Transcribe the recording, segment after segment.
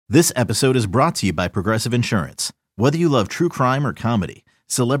This episode is brought to you by Progressive Insurance. Whether you love true crime or comedy,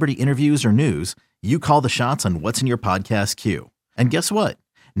 celebrity interviews or news, you call the shots on what's in your podcast queue. And guess what?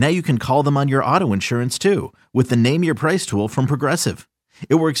 Now you can call them on your auto insurance too with the Name Your Price tool from Progressive.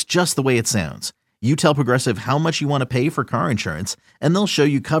 It works just the way it sounds. You tell Progressive how much you want to pay for car insurance, and they'll show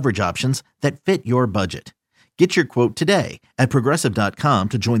you coverage options that fit your budget. Get your quote today at Progressive.com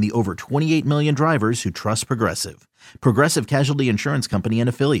to join the over 28 million drivers who trust Progressive. Progressive Casualty Insurance Company and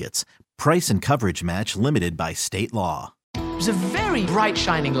Affiliates. Price and coverage match limited by state law. It was a very bright,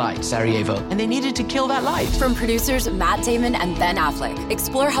 shining light, Sarajevo, and they needed to kill that light. From producers Matt Damon and Ben Affleck,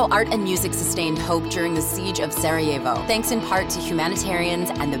 explore how art and music sustained hope during the siege of Sarajevo, thanks in part to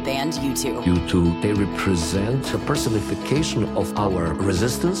humanitarians and the band U2. U2, they represent a personification of our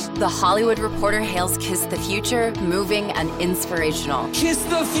resistance. The Hollywood Reporter hails Kiss the Future, moving and inspirational. Kiss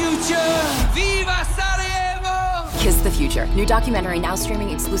the future! Viva Sarajevo! Kiss the Future, new documentary now streaming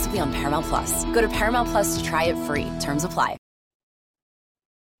exclusively on Paramount Plus. Go to Paramount Plus to try it free. Terms apply.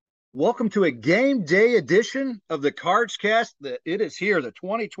 Welcome to a game day edition of the Cards Cast. It is here. The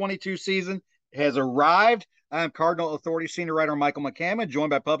 2022 season has arrived. I'm Cardinal Authority Senior Writer Michael McCammon,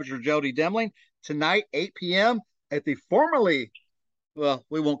 joined by publisher Jody Demling. Tonight, 8 p.m. at the formerly, well,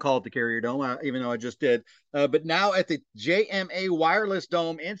 we won't call it the Carrier Dome, even though I just did, but now at the JMA Wireless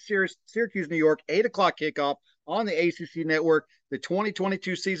Dome in Syracuse, New York, 8 o'clock kickoff on the ACC Network. The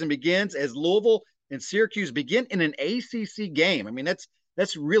 2022 season begins as Louisville and Syracuse begin in an ACC game. I mean, that's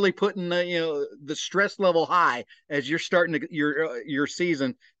really putting the stress level high as you're starting your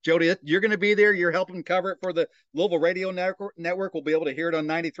season. Jody, you're going to be there. You're helping cover it for the Louisville Radio Network. We'll be able to hear it on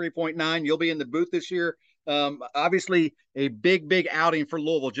 93.9. You'll be in the booth this year. Obviously, a big outing for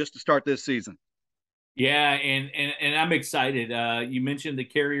Louisville just to start this season. Yeah, and I'm excited. You mentioned the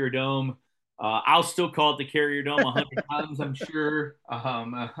Carrier Dome. I'll still call it the Carrier Dome 100 times, I'm sure.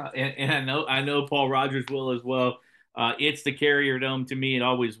 And I know Paul Rogers will as well. It's the Carrier Dome to me. It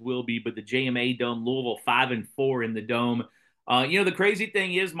always will be. But the JMA Dome, Louisville 5-4 in the Dome. The crazy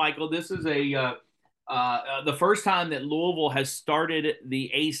thing is, Michael, this is the first time that Louisville has started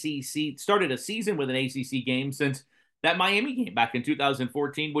a season with an ACC game since that Miami game back in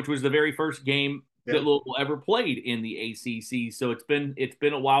 2014, which was the very first game that Louisville ever played in the ACC. So it's been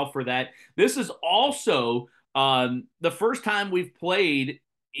a while for that. This is also the first time we've played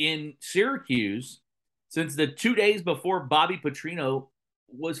in Syracuse since the 2 days before Bobby Petrino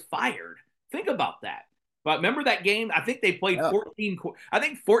was fired. Think about that. But remember that game? I think they played 14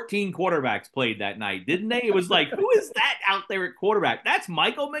 quarterbacks played that night, didn't they? It was like, who is that out there at quarterback? That's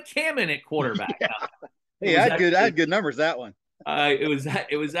Michael McCammon at quarterback. Hey, I had good numbers that one. It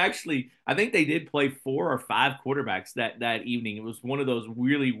was actually, I think they did play 4 or 5 quarterbacks that evening. It was one of those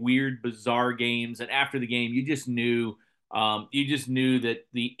really weird, bizarre games. And after the game, you just knew that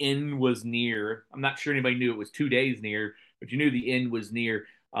the end was near. I'm not sure anybody knew it was 2 days near, but you knew the end was near.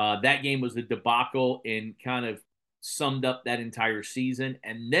 That game was a debacle and kind of summed up that entire season.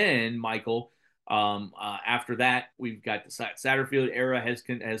 And then, Michael, after that, we've got the Scott Satterfield era has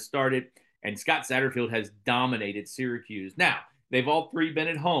started, and Scott Satterfield has dominated Syracuse. Now, they've all three been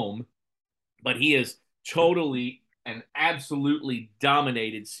at home, but he has totally and absolutely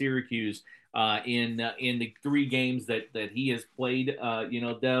dominated Syracuse in the 3 games that he has played.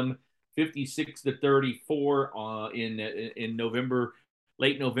 Them 56-34 in November,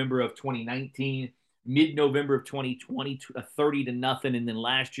 late November of 2019, mid-November of 2020, 30-0, and then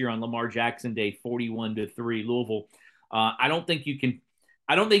last year on Lamar Jackson Day, 41-3 Louisville. I don't think you can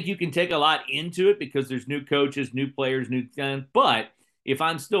take a lot into it because there's new coaches, new players, but if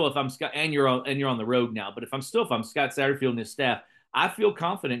I'm Scott, and you're on the road now, but if I'm Scott Satterfield and his staff, I feel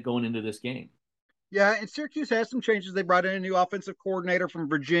confident going into this game. Yeah, and Syracuse has some changes. They brought in a new offensive coordinator from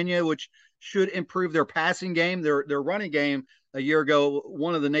Virginia, which should improve their passing game. Their running game a year ago,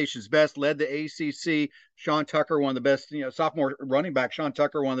 one of the nation's best, led the ACC. Sean Tucker, one of the best, sophomore running back. Sean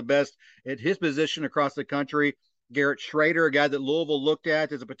Tucker, one of the best at his position across the country. Garrett Schrader, a guy that Louisville looked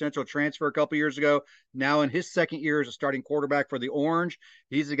at as a potential transfer a couple years ago, now in his second year as a starting quarterback for the Orange.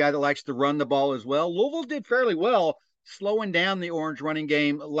 He's the guy that likes to run the ball as well. Louisville did fairly well slowing down the Orange running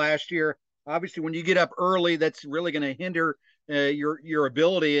game last year. Obviously, when you get up early, that's really going to hinder your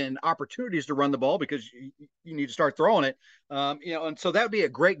ability and opportunities to run the ball because you need to start throwing it. And so that would be a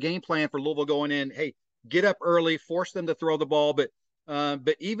great game plan for Louisville going in. Hey, get up early, force them to throw the ball. But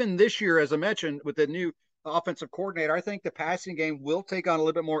even this year, as I mentioned, with the new offensive coordinator, I think the passing game will take on a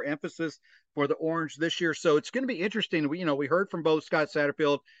little bit more emphasis for the Orange this year. So it's going to be interesting. We heard from both Scott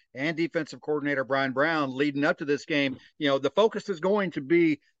Satterfield and defensive coordinator Brian Brown leading up to this game. The focus is going to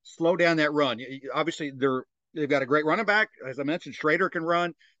be slow down that run. Obviously, they've got a great running back. As I mentioned, Schrader can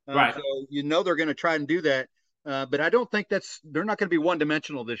run. Right. So they're going to try and do that. But I don't think they're not going to be one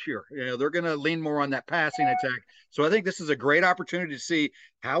dimensional this year. They're going to lean more on that passing attack. So I think this is a great opportunity to see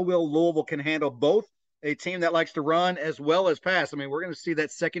how well Louisville can handle both a team that likes to run as well as pass. I mean, we're going to see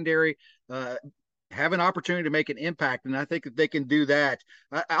that secondary have an opportunity to make an impact, and I think that they can do that.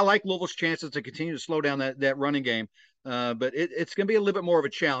 I like Louisville's chances to continue to slow down that running game. But it's going to be a little bit more of a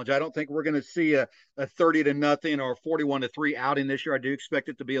challenge. I don't think we're going to see a 30-0 or 41-3 outing this year. I do expect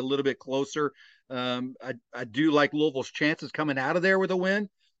it to be a little bit closer. I do like Louisville's chances coming out of there with a win.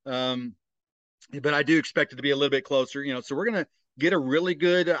 But I do expect it to be a little bit closer, so we're going to get a really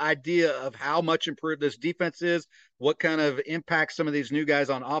good idea of how much improved this defense is, what kind of impact some of these new guys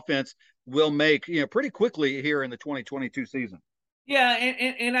on offense will make, pretty quickly here in the 2022 season. Yeah,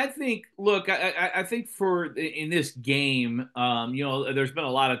 and I think, look, I think in this game, there's been a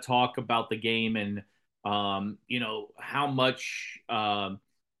lot of talk about the game and, how much,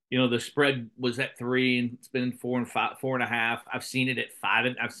 the spread was at 3 and it's been 4 and 5, 4.5. I've seen it at 5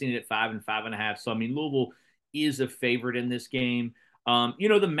 and 5.5. So, I mean, Louisville is a favorite in this game.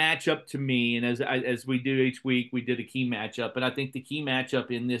 The matchup to me, and as we do each week, we did a key matchup, and I think the key matchup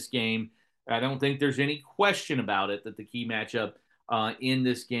in this game, I don't think there's any question about it that the key matchup in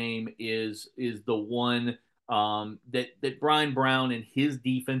this game is the one that Brian Brown and his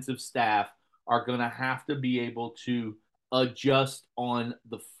defensive staff are going to have to be able to adjust on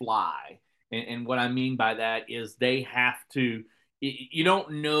the fly. And what I mean by that is they have to – you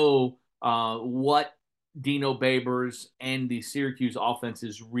don't know what Dino Babers and the Syracuse offense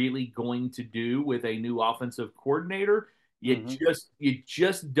is really going to do with a new offensive coordinator. You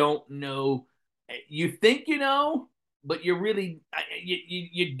just don't know. You think you know, but you really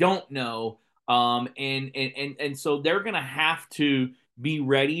you don't know. And so they're going to have to be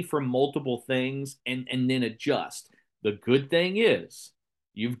ready for multiple things and then adjust. The good thing is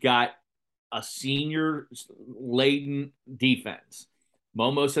you've got a senior laden defense.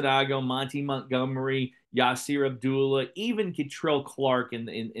 Momo Sadago, Monty Montgomery, Yasir Abdullah, even Kittrell Clark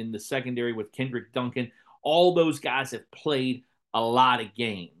in the secondary with Kendrick Duncan. All those guys have played a lot of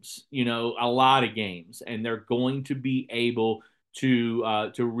games, and they're going to be able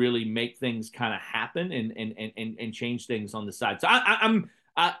to really make things kind of happen and change things on the side. So I'm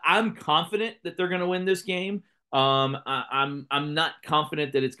confident that they're going to win this game. I'm not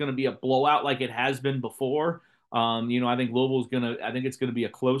confident that it's going to be a blowout like it has been before. I think I think it's going to be a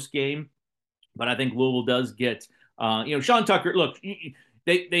close game, but I think Louisville does get, Sean Tucker. Look,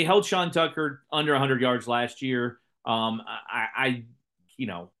 they held Sean Tucker under 100 yards last year. He's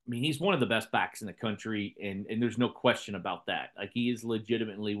one of the best backs in the country, and there's no question about that. Like, he is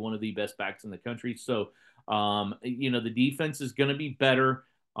legitimately one of the best backs in the country. So, the defense is going to be better.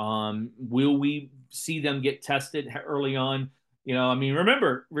 Will we see them get tested early on?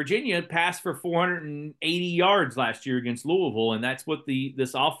 Remember, Virginia passed for 480 yards last year against Louisville, and that's what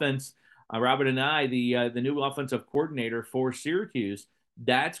this offense, Robert and I, the new offensive coordinator for Syracuse,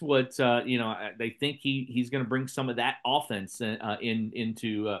 that's what they think he's going to bring some of that offense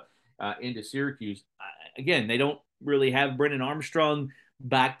into Syracuse. Again, they don't really have Brennan Armstrong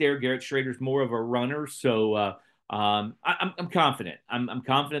back there. Garrett Schrader's more of a runner, so I'm confident. I'm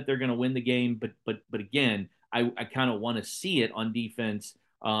confident they're going to win the game, but again, I kind of want to see it on defense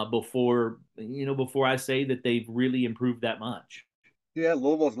before I say that they've really improved that much. Yeah,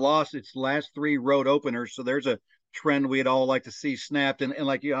 Louisville's lost its last 3 road openers, so there's a trend we'd all like to see snapped. And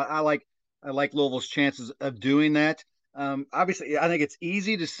like you, I like Louisville's chances of doing that. Obviously, I think it's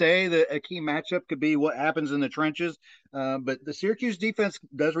easy to say that a key matchup could be what happens in the trenches, but the Syracuse defense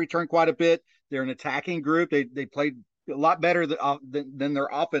does return quite a bit. They're an attacking group. They played a lot better than their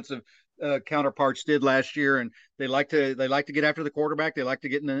offensive counterparts did last year, and they like to get after the quarterback. They like to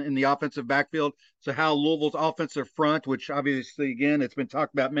get in the offensive backfield. So how Louisville's offensive front, which obviously again it's been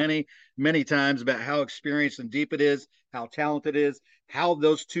talked about many times about how experienced and deep it is, how talented it is, how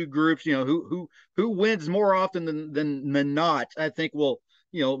those two groups, who wins more often than not, I think will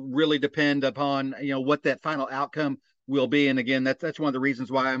really depend upon what that final outcome will be. And again, that's one of the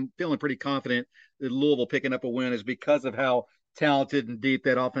reasons why I'm feeling pretty confident that Louisville picking up a win is because of how talented and deep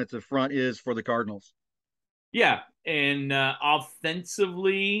that offensive front is for the Cardinals. Yeah, and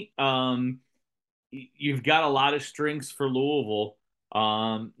offensively, you've got a lot of strengths for Louisville.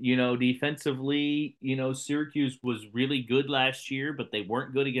 Defensively, Syracuse was really good last year, but they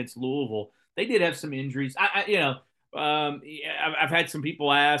weren't good against Louisville. They did have some injuries. I've had some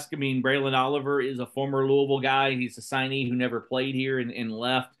people ask. Braylon Oliver is a former Louisville guy. He's a signee who never played here and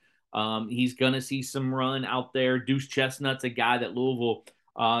left. He's going to see some run out there. Deuce Chestnut's a guy that Louisville,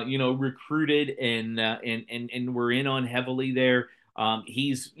 recruited and we're in on heavily there.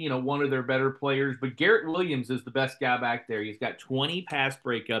 He's, one of their better players. But Garrett Williams is the best guy back there. He's got 20 pass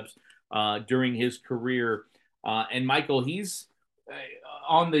breakups during his career. And Michael, he's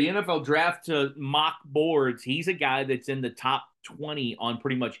on the NFL draft mock boards. He's a guy that's in the top 20 on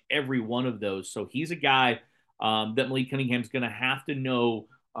pretty much every one of those. So he's a guy that Malik Cunningham's going to have to know,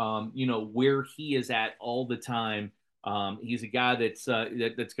 where he is at all the time. He's a guy that's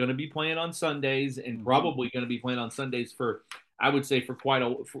going to be playing on Sundays and probably going to be playing on Sundays for quite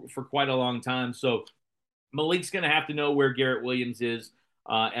a long time. So Malik's going to have to know where Garrett Williams is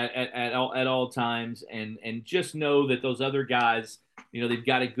at all times, and just know that those other guys, they've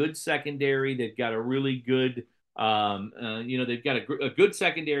got a good secondary. They've got a really good, they've got a good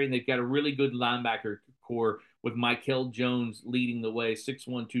secondary, and they've got a really good linebacker core with Michael Jones leading the way, 6'1",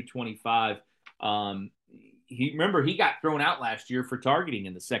 225. He got thrown out last year for targeting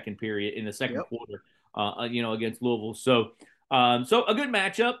in the second quarter, against Louisville. So a good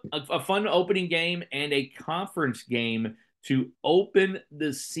matchup, a fun opening game, and a conference game to open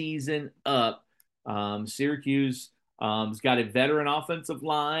the season up. Syracuse has got a veteran offensive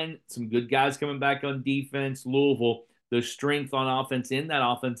line, some good guys coming back on defense. Louisville, the strength on offense in that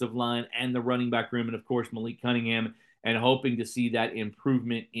offensive line and the running back room, and of course Malik Cunningham, and hoping to see that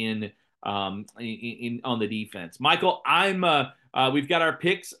improvement in on the defense. Michael, we've got our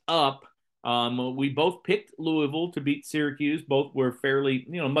picks up. We both picked Louisville to beat Syracuse. Both were fairly,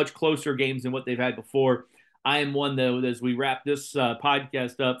 much closer games than what they've had before. I am one, though, as we wrap this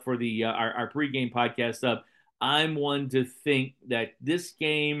podcast up for the our pregame podcast up, I'm one to think that this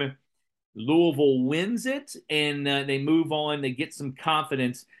game, Louisville wins it, and they move on. They get some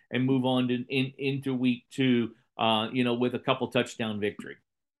confidence and move on into week 2, with a couple touchdown victory.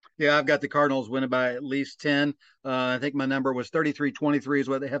 Yeah, I've got the Cardinals winning by at least 10. I think my number was 33-23 is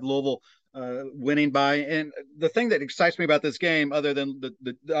what they have Louisville winning by. And the thing that excites me about this game, other than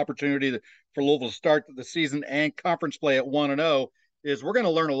the opportunity for Louisville to start the season and conference play at 1-0, is we're going to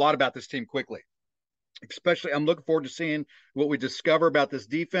learn a lot about this team quickly. Especially, I'm looking forward to seeing what we discover about this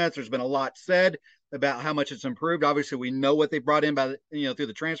defense. There's been a lot said about how much it's improved. Obviously, we know what they brought in through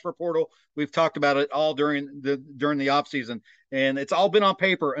the transfer portal. We've talked about it all during the offseason, and it's all been on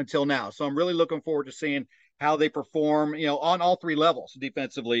paper until now. So I'm really looking forward to seeing how they perform, on all 3 levels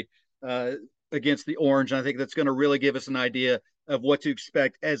defensively against the Orange. And I think that's going to really give us an idea of what to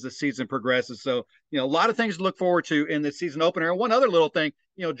expect as the season progresses. So, a lot of things to look forward to in the season opener. And one other little thing,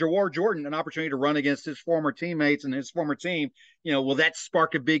 Jawar Jordan, an opportunity to run against his former teammates and his former team, will that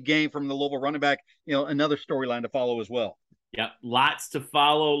spark a big game from the Louisville running back? Another storyline to follow as well. Yeah, lots to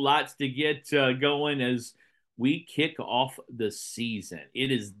follow, lots to get going as we kick off the season.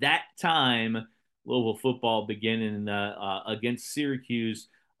 It is that time, Louisville football beginning against Syracuse,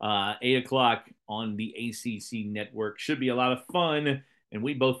 8 o'clock on the ACC network. Should be a lot of fun, and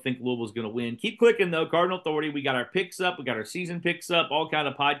we both think Louisville's going to win. Keep clicking, though. Cardinal Authority, we got our picks up. We got our season picks up, all kind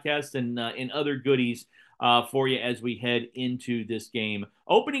of podcasts and other goodies for you as we head into this game.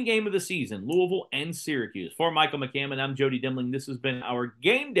 Opening game of the season, Louisville and Syracuse. For Michael McCammon, I'm Jody Demling. This has been our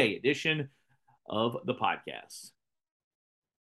game day edition of the podcast.